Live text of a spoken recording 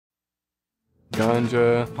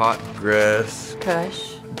ganja, pot, grass,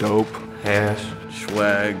 Kush, dope, hash,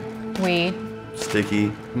 swag, weed, sticky,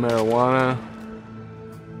 marijuana.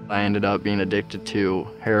 I ended up being addicted to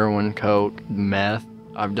heroin, coke, meth.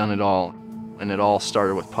 I've done it all, and it all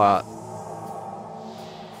started with pot.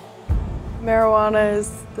 Marijuana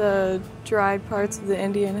is the dried parts of the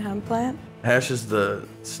Indian hemp plant. hash is the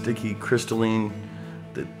sticky crystalline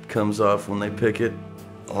that comes off when they pick it.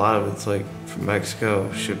 A lot of it's like from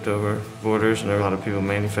Mexico, shipped over borders, and a lot of people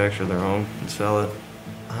manufacture their own and sell it.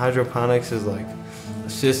 Hydroponics is like a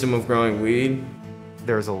system of growing weed.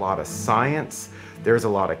 There's a lot of science, there's a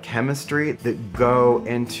lot of chemistry that go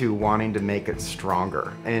into wanting to make it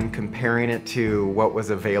stronger. And comparing it to what was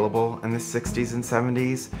available in the 60s and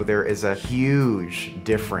 70s, there is a huge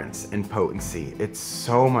difference in potency. It's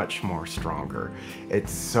so much more stronger,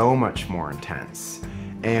 it's so much more intense,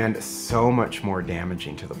 and so much more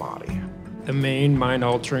damaging to the body. The main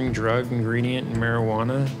mind-altering drug ingredient in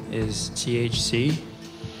marijuana is THC.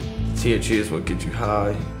 THC is what gets you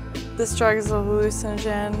high. This drug is a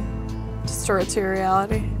hallucinogen, distorts your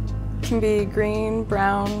reality. It can be green,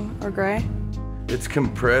 brown, or gray. It's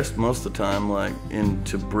compressed most of the time, like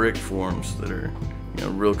into brick forms that are,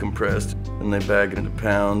 real compressed, and they bag it into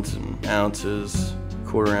pounds and ounces,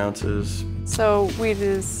 quarter ounces. So weed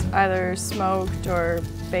is either smoked or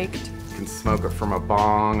baked. You can smoke it from a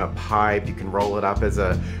bong, a pipe, you can roll it up as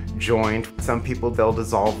a joint. Some people, they'll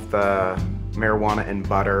dissolve the marijuana in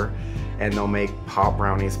butter and they'll make pot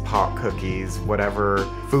brownies, pot cookies, whatever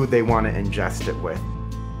food they want to ingest it with.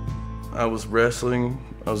 I was wrestling,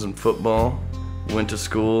 I was in football, went to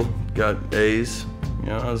school, got A's.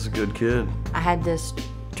 I was a good kid. I had this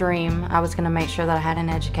dream. I was going to make sure that I had an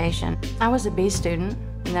education. I was a B student,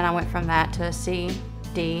 and then I went from that to a C,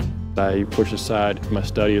 D. I pushed aside my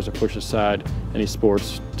studies, I pushed aside any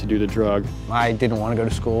sports to do the drug. I didn't want to go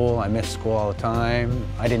to school. I missed school all the time.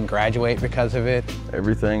 I didn't graduate because of it.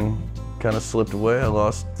 Everything kind of slipped away. I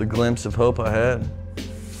lost the glimpse of hope I had.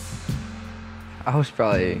 I was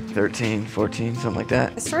probably 13, 14, something like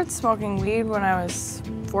that. I started smoking weed when I was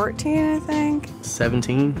 14, I think.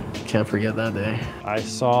 17, can't forget that day. I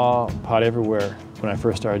saw pot everywhere when I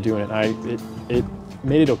first started doing it. It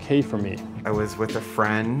made it okay for me. I was with a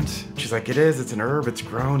friend. She's like, it's an herb, it's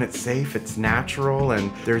grown, it's safe, it's natural,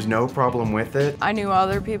 and there's no problem with it. I knew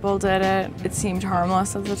other people did it. It seemed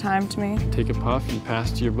harmless at the time to me. Take a puff and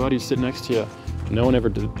pass it to your buddy sitting next to you. No one ever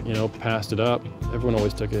did, passed it up. Everyone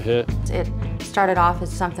always took a hit. It started off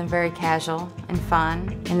as something very casual and fun,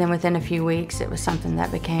 and then within a few weeks it was something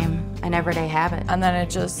that became an everyday habit. And then it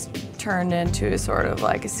just turned into sort of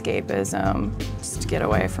like escapism, just to get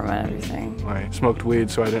away from everything. I smoked weed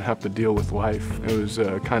so I didn't have to deal with life. It was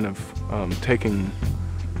kind of taking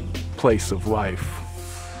place of life.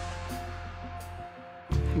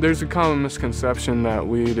 There's a common misconception that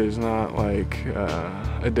weed is not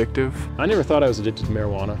addictive. I never thought I was addicted to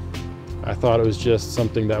marijuana. I thought it was just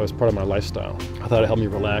something that was part of my lifestyle. I thought it helped me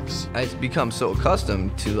relax. I've become so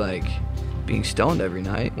accustomed to being stoned every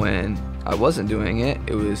night. When I wasn't doing it,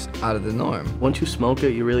 it was out of the norm. Once you smoke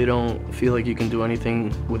it, you really don't feel like you can do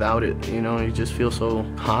anything without it. You just feel so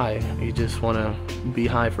high. You just want to be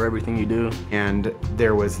high for everything you do. And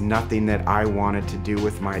there was nothing that I wanted to do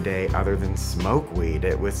with my day other than smoke weed.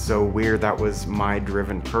 It was so weird. That was my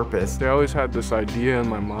driven purpose. I always had this idea in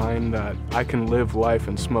my mind that I can live life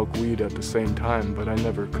and smoke weed at the same time, but I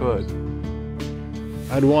never could.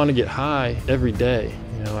 I'd want to get high every day.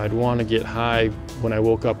 I'd want to get high when I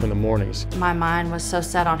woke up in the mornings. My mind was so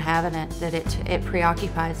set on having it that it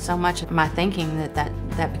preoccupied so much of my thinking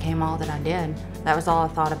that became all that I did. That was all I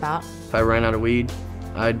thought about. If I ran out of weed,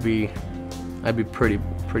 I'd be pretty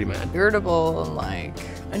mad. Irritable and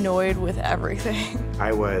annoyed with everything.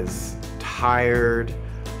 I was tired,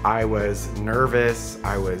 I was nervous,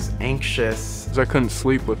 I was anxious. I couldn't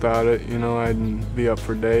sleep without it, I'd be up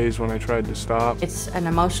for days when I tried to stop. It's an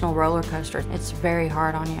emotional roller coaster. It's very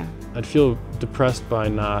hard on you. I'd feel depressed by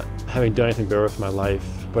not having done anything better with my life,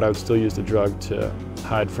 but I would still use the drug to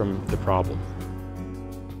hide from the problem.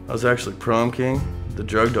 I was actually prom king. The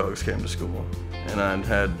drug dogs came to school, and I'd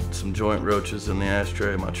had some joint roaches in the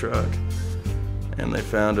ashtray of my truck. And they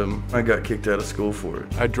found them. I got kicked out of school for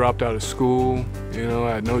it. I dropped out of school, I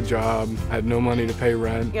had no job, I had no money to pay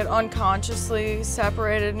rent. It unconsciously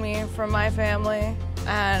separated me from my family,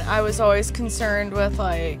 and I was always concerned with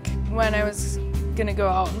when I was gonna go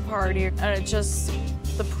out and party, and it just,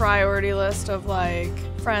 the priority list of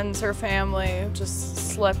friends or family just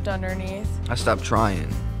slipped underneath. I stopped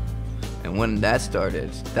trying, and when that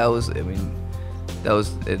started,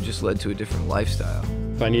 it just led to a different lifestyle.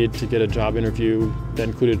 If I needed to get a job interview that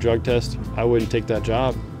included a drug test, I wouldn't take that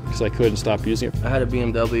job because I couldn't stop using it. I had a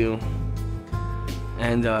BMW,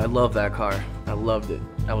 and I loved that car. I loved it.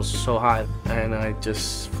 I was so high, and I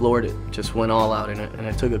just floored it, just went all out in it, and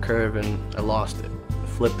I took a curve and I lost it.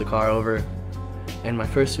 Flipped the car over, and my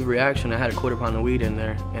first reaction, I had a quarter pound of weed in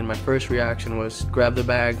there, and my first reaction was grab the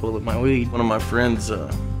bag full of my weed. One of my friends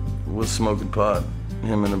was smoking pot,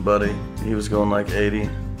 him and a buddy. He was going like 80,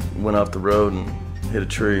 went off the road and hit a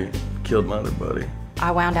tree, killed my other buddy. I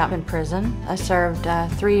wound up in prison. I served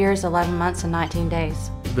 3 years, 11 months, and 19 days.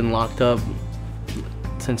 I've been locked up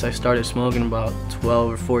since I started smoking about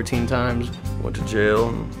 12 or 14 times. Went to jail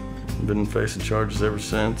and been facing charges ever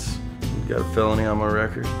since. Got a felony on my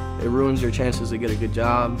record. It ruins your chances to get a good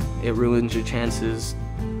job. It ruins your chances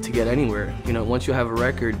to get anywhere. You know, once you have a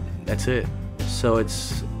record, that's it. So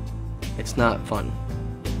it's not fun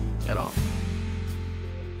at all.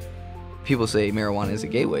 People say marijuana is a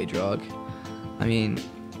gateway drug. I mean,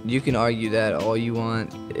 you can argue that all you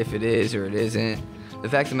want, if it is or it isn't. The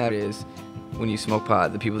fact of the matter is, when you smoke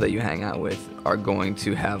pot, the people that you hang out with are going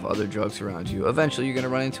to have other drugs around you. Eventually, you're going to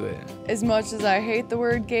run into it. As much as I hate the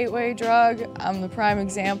word gateway drug, I'm the prime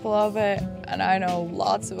example of it, and I know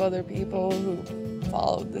lots of other people who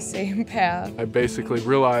followed the same path. I basically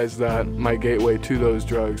realized that my gateway to those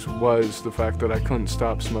drugs was the fact that I couldn't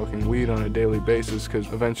stop smoking weed on a daily basis,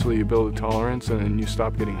 because eventually you build a tolerance and then you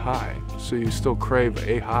stop getting high. So you still crave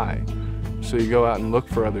a high. So you go out and look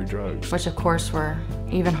for other drugs. Which of course were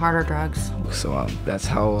even harder drugs. So that's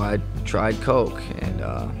how I tried coke, and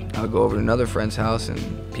I would go over to another friend's house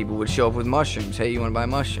and people would show up with mushrooms. Hey, you want to buy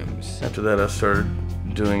mushrooms? After that I started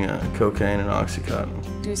doing cocaine and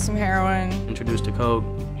Oxycontin. Do some heroin. Introduced to coke,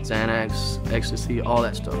 Xanax, ecstasy, all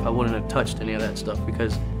that stuff. I wouldn't have touched any of that stuff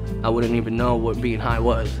because I wouldn't even know what being high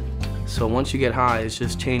was. So once you get high, it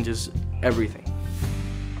just changes everything.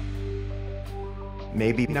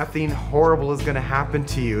 Maybe nothing horrible is gonna happen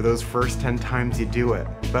to you those first 10 times you do it,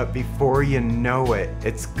 but before you know it,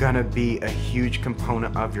 it's gonna be a huge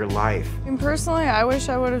component of your life. And personally, I wish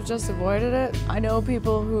I would have just avoided it. I know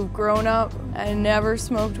people who've grown up and never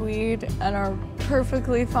smoked weed and are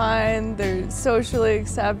perfectly fine. They're socially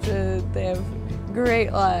accepted. They have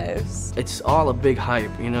great lives. It's all a big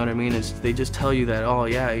hype, you know what I mean? They just tell you that, oh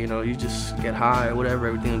yeah, you know, you just get high or whatever,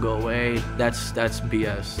 everything will go away. That's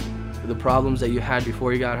BS. The problems that you had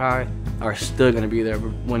before you got high are still gonna be there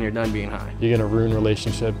when you're done being high. You're gonna ruin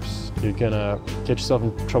relationships. You're gonna get yourself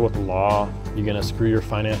in trouble with the law. You're gonna screw your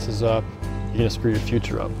finances up. You're gonna screw your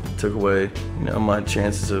future up. Took away, you know, my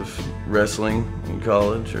chances of wrestling in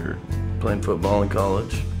college or playing football in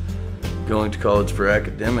college, going to college for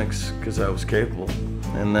academics because I was capable,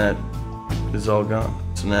 and that is all gone.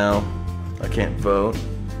 So now I can't vote,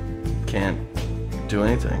 can't do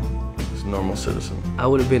anything as a normal citizen. I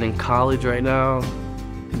would have been in college right now,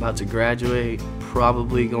 about to graduate,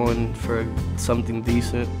 probably going for something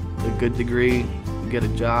decent, a good degree, get a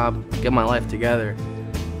job, get my life together,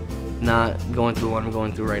 not going through what I'm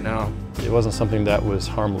going through right now. It wasn't something that was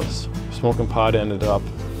harmless. Smoking pot ended up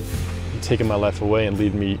taking my life away and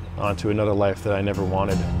leading me onto another life that I never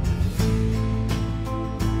wanted.